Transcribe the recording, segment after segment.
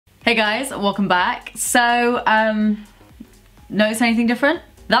Hey guys, welcome back. So, notice anything different?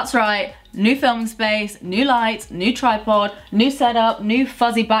 That's right, new filming space, new lights, new tripod, new setup, new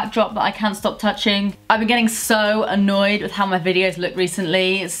fuzzy backdrop that I can't stop touching. I've been getting so annoyed with how my videos look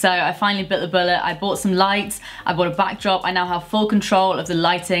recently, so I finally bit the bullet. I bought some lights, I bought a backdrop, I now have full control of the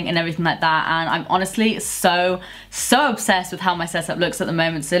lighting and everything like that, and I'm honestly so obsessed with how my setup looks at the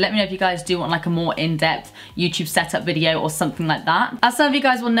moment. So let me know if you guys do want like a more in-depth YouTube setup video or something like that. As some of you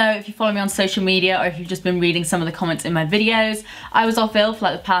guys will know if you follow me on social media or if you've just been reading some of the comments in my videos, I was off ill for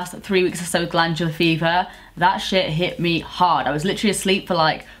like the past 3 weeks or so with glandular fever. That shit hit me hard. I was literally asleep for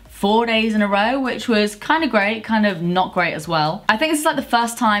like 4 days in a row, which was kind of great, kind of not great as well. I think this is like the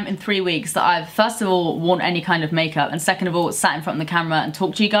first time in 3 weeks that I've first of all worn any kind of makeup and second of all sat in front of the camera and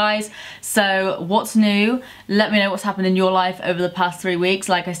talked to you guys. So what's new? Let me know what's happened in your life over the past 3 weeks.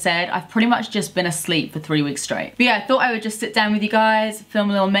 Like I said, I've pretty much just been asleep for 3 weeks straight. But yeah, I thought I would just sit down with you guys,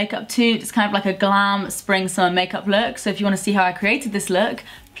 film a little makeup too. It's kind of like a glam spring summer makeup look. So if you want to see how I created this look,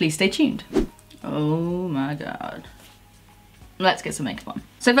 please stay tuned. Oh my god. Let's get some makeup on.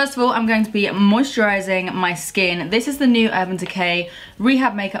 So first of all, I'm going to be moisturizing my skin. This is the new Urban Decay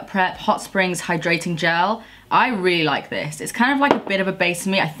Rehab Makeup Prep Hot Springs Hydrating Gel. I really like this. It's kind of like a bit of a base to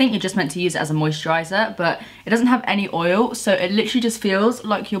me. I think you're just meant to use it as a moisturizer, but it doesn't have any oil, so it literally just feels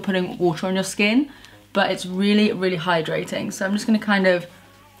like you're putting water on your skin, but it's really, really hydrating. So I'm just gonna kind of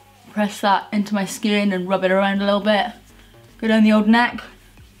press that into my skin and rub it around a little bit. Go down the old neck.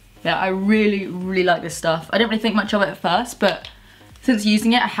 Yeah, I really, really like this stuff. I didn't really think much of it at first, but since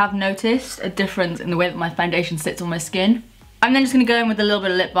using it, I have noticed a difference in the way that my foundation sits on my skin. I'm then just gonna go in with a little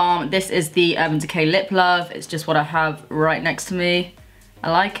bit of lip balm. This is the Urban Decay Lip Love. It's just what I have right next to me. I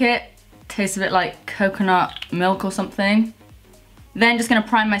like it. Tastes a bit like coconut milk or something. Then just gonna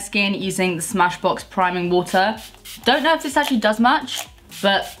prime my skin using the Smashbox Priming Water. Don't know if this actually does much,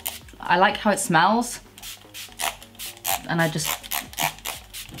 but I like how it smells. And I just...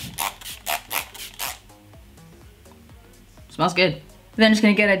 smells good. Then just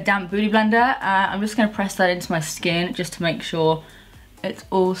gonna get a damp booty blender. I'm just gonna press that into my skin just to make sure it's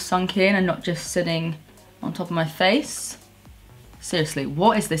all sunk in and not just sitting on top of my face. Seriously,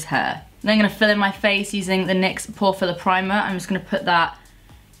 what is this hair? Then I'm gonna fill in my face using the NYX Pore Filler Primer. I'm just gonna put that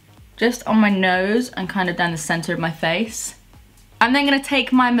just on my nose and kind of down the center of my face. I'm then gonna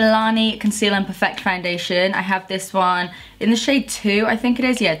take my Milani Conceal and Perfect Foundation. I have this one in the shade 2, I think it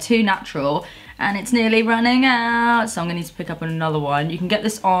is, yeah, 2 Natural. And it's nearly running out, so I'm gonna need to pick up another one. You can get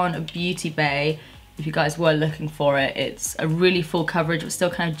this on Beauty Bay if you guys were looking for it. It's a really full coverage but still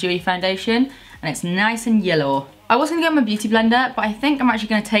kind of dewy foundation, and it's nice and yellow. I was gonna get my beauty blender, but I think I'm actually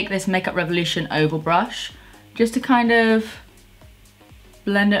gonna take this Makeup Revolution oval brush just to kind of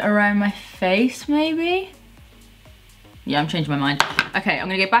blend it around my face, maybe? Yeah, I'm changing my mind. Okay, I'm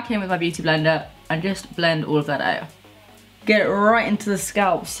gonna get back in with my beauty blender and just blend all of that out. Get it right into the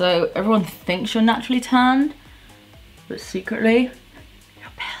scalp so everyone thinks you're naturally tanned, but secretly,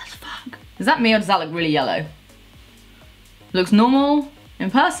 you're pale as fuck. Is that me or does that look really yellow? Looks normal in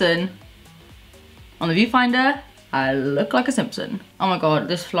person. On the viewfinder, I look like a Simpson. Oh my god,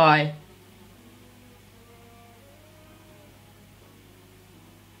 this fly.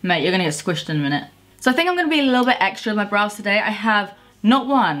 Mate, you're gonna get squished in a minute. So I think I'm gonna be a little bit extra with my brows today. I have not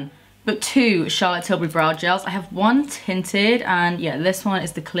one, but 2 Charlotte Tilbury brow gels. I have one tinted, and yeah, this one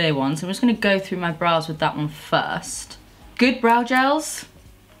is the clear one. So I'm just gonna go through my brows with that one first. Good brow gels,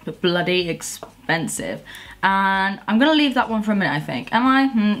 but bloody expensive. And I'm gonna leave that one for a minute, I think. Am I?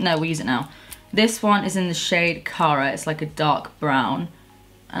 No, we'll use it now. This one is in the shade Cara. It's like a dark brown.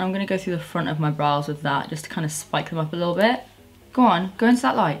 And I'm gonna go through the front of my brows with that, just to kind of spike them up a little bit. Go on, go into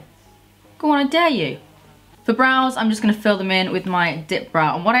that light. Go on, I dare you. For brows, I'm just gonna fill them in with my dip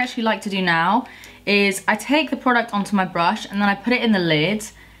brow. And what I actually like to do now is I take the product onto my brush and then I put it in the lid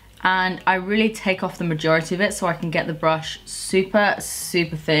and I really take off the majority of it so I can get the brush super,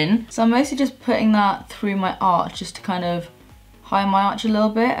 super thin. So I'm mostly just putting that through my arch just to kind of high my arch a little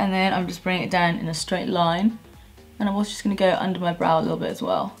bit, and then I'm just bringing it down in a straight line. And I'm also just gonna go under my brow a little bit as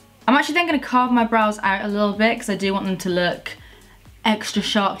well. I'm actually then gonna carve my brows out a little bit because I do want them to look extra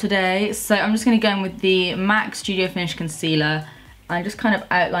sharp today. So I'm just going to go in with the MAC Studio Finish Concealer and just kind of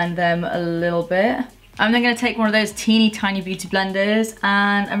outline them a little bit. I'm then going to take one of those teeny tiny beauty blenders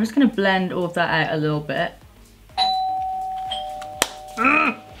and I'm just going to blend all of that out a little bit.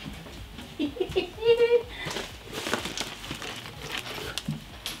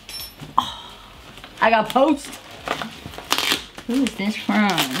 Oh, I got post. Who is this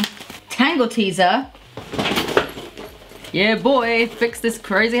from? Tangle Teaser. Yeah boy, fix this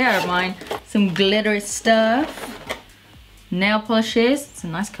crazy hair of mine. Some glittery stuff. nail polishes. It's a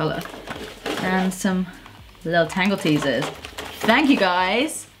nice color. And some little tangle teasers. Thank you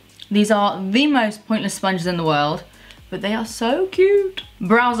guys. These are the most pointless sponges in the world, but they are so cute.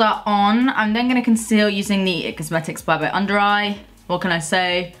 Brows are on. I'm then gonna conceal using the It Cosmetics Bye Bye Under Eye. What can I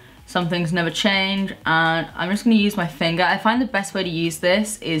say? Some things never change, and I'm just gonna use my finger. I find the best way to use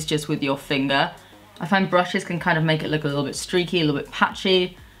this is just with your finger. I find brushes can kind of make it look a little bit streaky, a little bit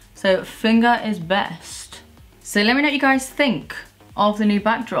patchy, so finger is best. So let me know what you guys think of the new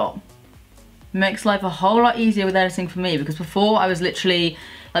backdrop. Makes life a whole lot easier with editing for me, because before I was literally,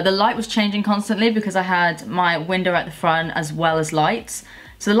 like, the light was changing constantly because I had my window at the front as well as lights.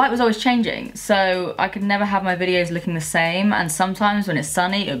 So the light was always changing, so I could never have my videos looking the same, and sometimes when it's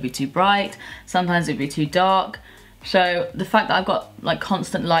sunny it would be too bright, sometimes it would be too dark. So the fact that I've got like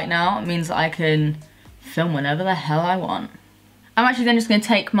constant light now means that I can film whenever the hell I want. I'm actually then just going to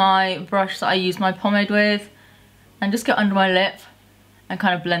take my brush that I use my pomade with and just go under my lip and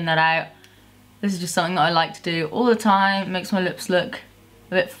kind of blend that out. This is just something that I like to do all the time. It makes my lips look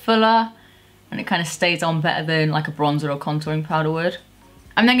a bit fuller and it kind of stays on better than like a bronzer or contouring powder would.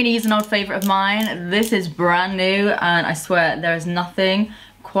 I'm then going to use an old favourite of mine. This is brand new, and I swear there is nothing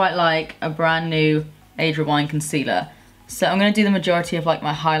quite like a brand new Age Rewind concealer. So I'm going to do the majority of like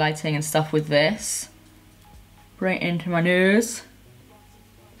my highlighting and stuff with this. Bring it into my nose.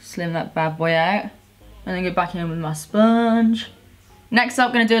 Slim that bad boy out. And then go back in with my sponge. Next up,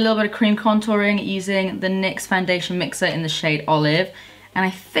 I'm going to do a little bit of cream contouring using the NYX foundation mixer in the shade Olive. And I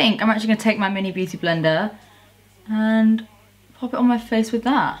think I'm actually going to take my mini beauty blender and pop it on my face with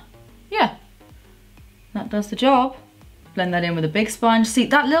that. Yeah, that does the job. Blend that in with a big sponge. See,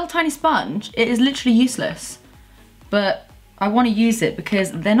 that little tiny sponge, it is literally useless. But I want to use it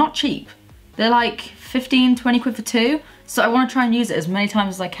because they're not cheap. They're like 15, 20 quid for two. So I want to try and use it as many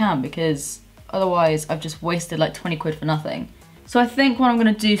times as I can, because otherwise I've just wasted like 20 quid for nothing. So I think what I'm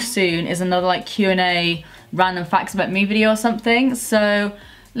going to do soon is another like Q&A random facts about me video or something. So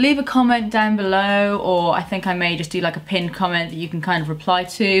leave a comment down below, or I think I may just do like a pinned comment that you can kind of reply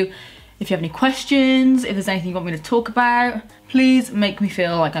to. If you have any questions, if there's anything you want me to talk about, please make me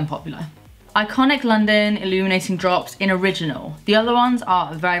feel like I'm popular. Iconic London Illuminating Drops in Original. The other ones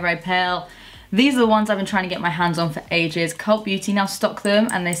are very, very pale. These are the ones I've been trying to get my hands on for ages. Cult Beauty now stock them,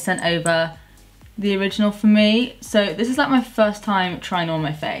 and they sent over the original for me. So this is like my first time trying them on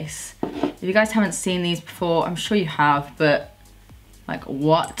my face. If you guys haven't seen these before, I'm sure you have, but like,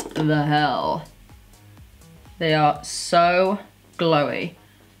 what the hell? They are so glowy.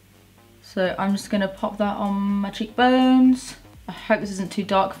 So I'm just gonna pop that on my cheekbones. I hope this isn't too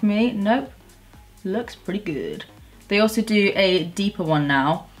dark for me. Nope, looks pretty good. They also do a deeper one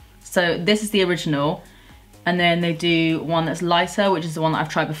now. So this is the original, and then they do one that's lighter, which is the one that I've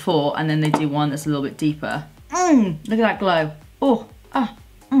tried before, and then they do one that's a little bit deeper. Look at that glow. Oh,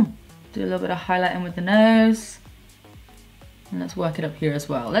 Do a little bit of highlighting with the nose. And let's work it up here as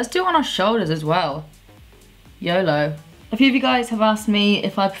well. Let's do it on our shoulders as well. YOLO. A few of you guys have asked me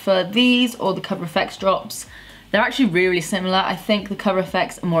if I prefer these or the Cover FX drops. They're actually really similar. I think the Cover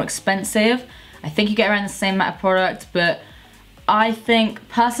FX are more expensive. I think you get around the same amount of product, but I think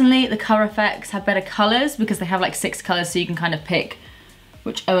personally the Cover FX have better colors because they have like 6 colors, so you can kind of pick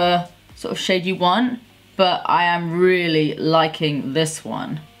whichever sort of shade you want. But I am really liking this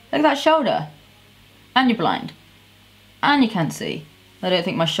one. Look at that shoulder. And you're blind. And you can't see. I don't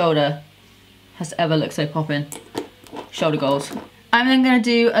think my shoulder has ever looked so poppin'. Shoulder goals. I'm then gonna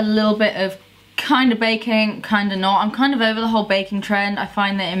do a little bit of kind of baking, kind of not. I'm kind of over the whole baking trend. I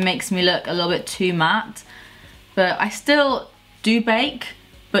find that it makes me look a little bit too matte. But I still do bake,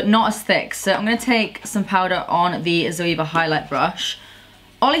 but not as thick. So I'm gonna take some powder on the Zoeva highlight brush.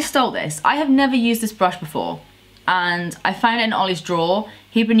 Ollie stole this. I have never used this brush before. And I found it in Ollie's drawer.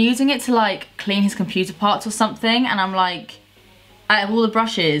 He'd been using it to like clean his computer parts or something, and I'm like, out of all the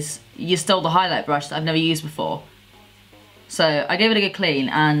brushes, you stole the highlight brush that I've never used before. So I gave it a good clean,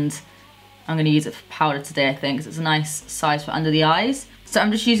 and I'm gonna use it for powder today, I think, because it's a nice size for under the eyes. So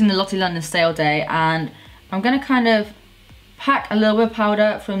I'm just using the Lottie London Sale Day, and I'm gonna kind of pack a little bit of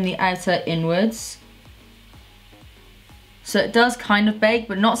powder from the outer inwards. So it does kind of bake,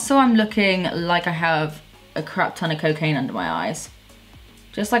 but not so I'm looking like I have a crap ton of cocaine under my eyes.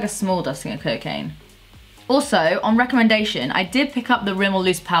 Just like a small dusting of cocaine. Also, on recommendation, I did pick up the Rimmel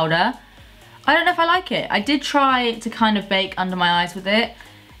Loose Powder. I don't know if I like it. I did try to kind of bake under my eyes with it.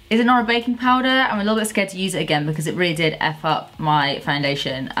 Is it not a baking powder? I'm a little bit scared to use it again because it really did F up my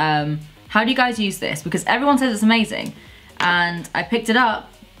foundation. How do you guys use this? Because everyone says it's amazing. And I picked it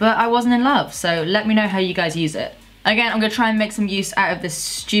up, but I wasn't in love. So let me know how you guys use it. Again, I'm gonna try and make some use out of this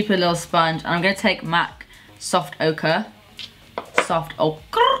stupid little sponge, and I'm gonna take MAC Soft Ochre. soft. Oh,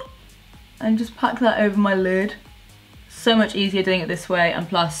 and just pack that over my lid. So much easier doing it this way, and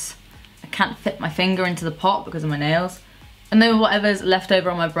plus I can't fit my finger into the pot because of my nails. And then whatever's left over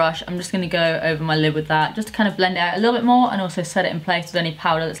on my brush, I'm just gonna go over my lid with that, just to kind of blend it out a little bit more and also set it in place with any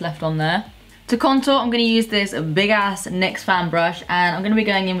powder that's left on there. To contour, I'm gonna use this big ass NYX fan brush, and I'm gonna be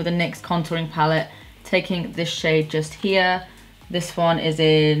going in with a NYX contouring palette, taking this shade just here. This one is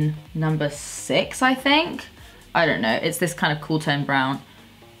in number 6, I think. I don't know, it's this kind of cool tone brown.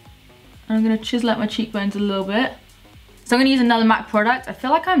 And I'm gonna chisel out my cheekbones a little bit. So I'm gonna use another MAC product. I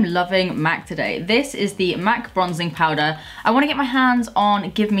feel like I'm loving MAC today. This is the MAC bronzing powder. I wanna get my hands on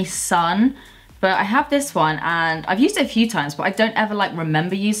Give Me Sun, but I have this one and I've used it a few times, but I don't ever like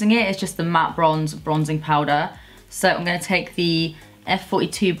remember using it. It's just the matte bronze bronzing powder. So I'm gonna take the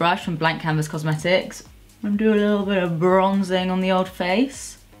F42 brush from Blank Canvas Cosmetics and do a little bit of bronzing on the old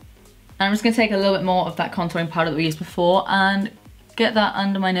face. And I'm just gonna take a little bit more of that contouring powder that we used before and get that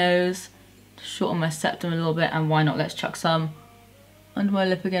under my nose, to shorten my septum a little bit, and why not, let's chuck some under my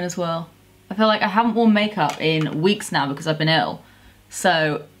lip again as well. I feel like I haven't worn makeup in weeks now because I've been ill.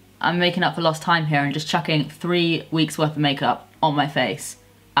 So I'm making up for lost time here and just chucking 3 weeks worth of makeup on my face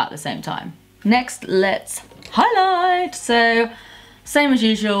at the same time. Next, let's highlight. So, same as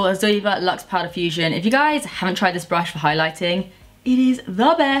usual, Zoeva Luxe Powder Fusion. If you guys haven't tried this brush for highlighting, it is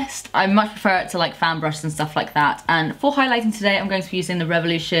the best. I much prefer it to like fan brushes and stuff like that. And for highlighting today, I'm going to be using the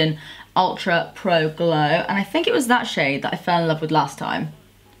Revolution Ultra Pro Glow. And I think it was that shade that I fell in love with last time.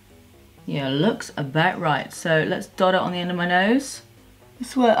 Yeah, looks about right. So let's dot it on the end of my nose. I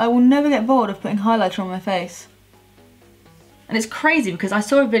swear, I will never get bored of putting highlighter on my face. And it's crazy because I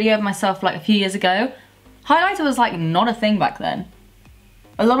saw a video of myself like a few years ago. Highlighter was like not a thing back then.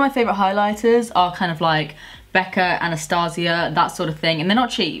 A lot of my favorite highlighters are kind of like Becca, Anastasia, that sort of thing, and they're not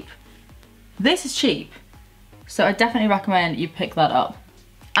cheap. This is cheap, so I definitely recommend you pick that up.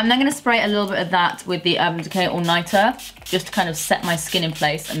 I'm then gonna spray a little bit of that with the Urban Decay All Nighter, just to kind of set my skin in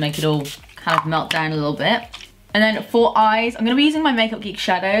place and make it all kind of melt down a little bit. And then for eyes, I'm gonna be using my Makeup Geek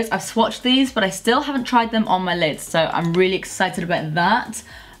shadows. I've swatched these, but I still haven't tried them on my lids, so I'm really excited about that.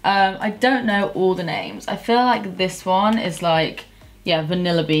 I don't know all the names. I feel like this one is like, yeah,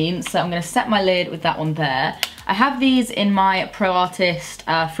 Vanilla Bean. So I'm gonna set my lid with that one there. I have these in my Pro Artist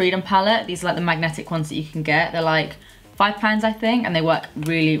Freedom palette. These are like the magnetic ones that you can get. They're like £5, I think, and they work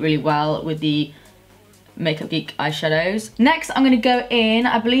really, really well with the Makeup Geek eyeshadows. Next, I'm gonna go in,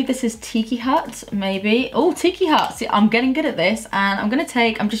 I believe this is Tiki Hut, maybe. Oh, Tiki Hut, see, I'm getting good at this. And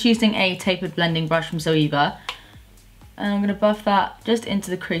I'm just using a tapered blending brush from Zoeva. And I'm gonna buff that just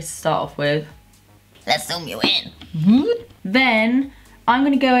into the crease to start off with. Let's zoom you in. Then, I'm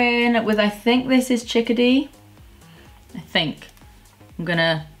gonna go in with, I think this is Chickadee. I think. I'm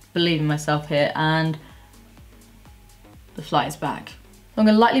gonna believe in myself here, and the flight is back. So I'm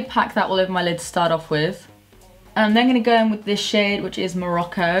gonna lightly pack that all over my lid to start off with. And I'm then gonna go in with this shade, which is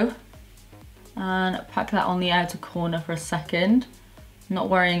Morocco, and pack that on the outer corner for a second. Not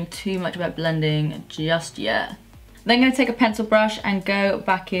worrying too much about blending just yet. Then I'm gonna take a pencil brush and go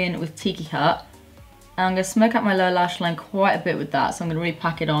back in with Tiki Hut. And I'm gonna smoke out my lower lash line quite a bit with that, so I'm gonna really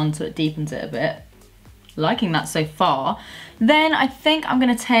pack it on so it deepens it a bit. Liking that so far. Then I think I'm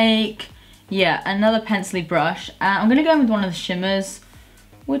gonna take, yeah, another pencil-y brush. And I'm gonna go in with one of the shimmers.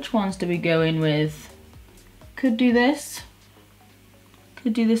 Which ones do we go in with? Could do this.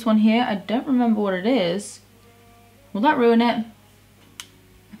 Could do this one here. I don't remember what it is. Will that ruin it?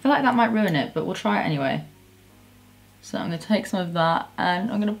 I feel like that might ruin it, but we'll try it anyway. So I'm gonna take some of that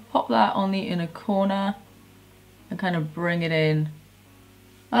and I'm gonna pop that on the inner corner and kind of bring it in.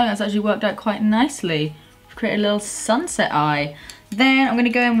 I think that's actually worked out quite nicely. We've created a little sunset eye. Then I'm gonna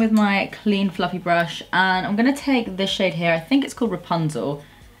go in with my clean fluffy brush and I'm gonna take this shade here. I think it's called Rapunzel.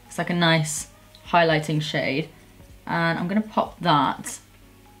 It's like a nice highlighting shade. And I'm gonna pop that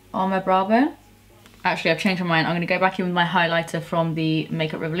on my brow bone. Actually, I've changed my mind. I'm gonna go back in with my highlighter from the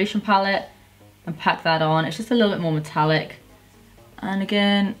Makeup Revolution palette and pack that on. It's just a little bit more metallic. And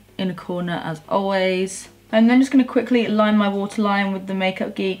again, in a corner as always. I'm then just gonna quickly line my waterline with the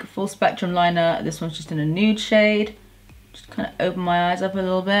Makeup Geek Full Spectrum Liner. This one's just in a nude shade. Just kind of open my eyes up a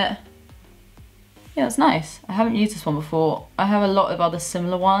little bit. Yeah, that's nice. I haven't used this one before. I have a lot of other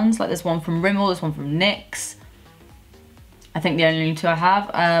similar ones, like this one from Rimmel, this one from NYX. I think the only two I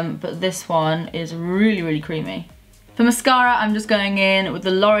have, but this one is really, really creamy. For mascara, I'm just going in with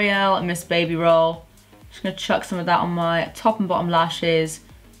the L'Oreal Miss Baby Roll. Just gonna chuck some of that on my top and bottom lashes.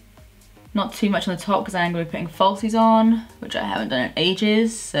 Not too much on the top because I am gonna be putting falsies on, which I haven't done in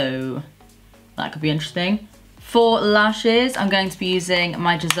ages, so that could be interesting. For lashes, I'm going to be using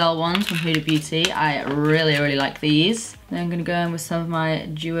my Giselle ones from Huda Beauty. I really, really like these. Then I'm gonna go in with some of my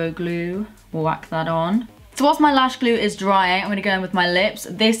duo glue, whack that on. So whilst my lash glue is drying, I'm gonna go in with my lips.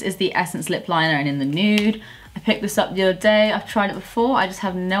 This is the Essence lip liner and in the nude. I picked this up the other day. I've tried it before. I just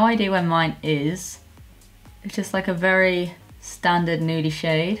have no idea where mine is. It's just like a very standard nudie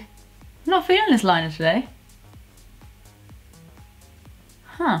shade. I'm not feeling this liner today.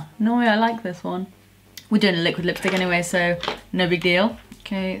 Huh, normally I like this one. We're doing a liquid lipstick anyway, so no big deal.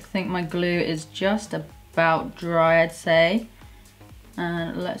 Okay, I think my glue is just about dry, I'd say.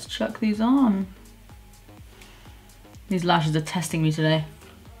 And let's chuck these on. These lashes are testing me today.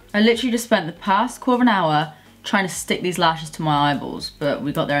 I literally just spent the past quarter of an hour trying to stick these lashes to my eyeballs, but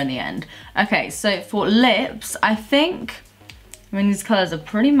we got there in the end. Okay, so for lips, I mean these colors are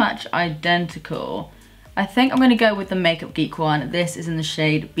pretty much identical. I think I'm gonna go with the Makeup Geek one. This is in the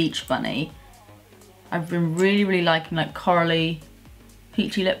shade Beach Bunny. I've been really, really liking like corally,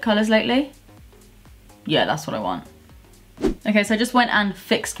 peachy lip colors lately. Yeah, that's what I want. Okay, so I just went and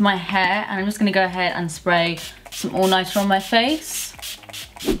fixed my hair and I'm just gonna go ahead and spray some all-nighter on my face.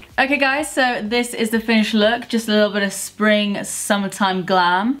 Okay guys, so this is the finished look, just a little bit of spring, summertime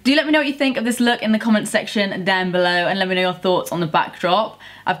glam. Do let me know what you think of this look in the comment section down below and let me know your thoughts on the backdrop.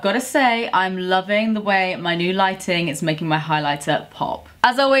 I've got to say, I'm loving the way my new lighting is making my highlighter pop.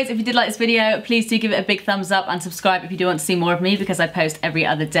 As always, if you did like this video, please do give it a big thumbs up and subscribe if you do want to see more of me because I post every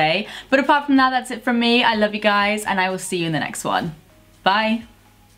other day. But apart from that, that's it from me. I love you guys and I will see you in the next one. Bye.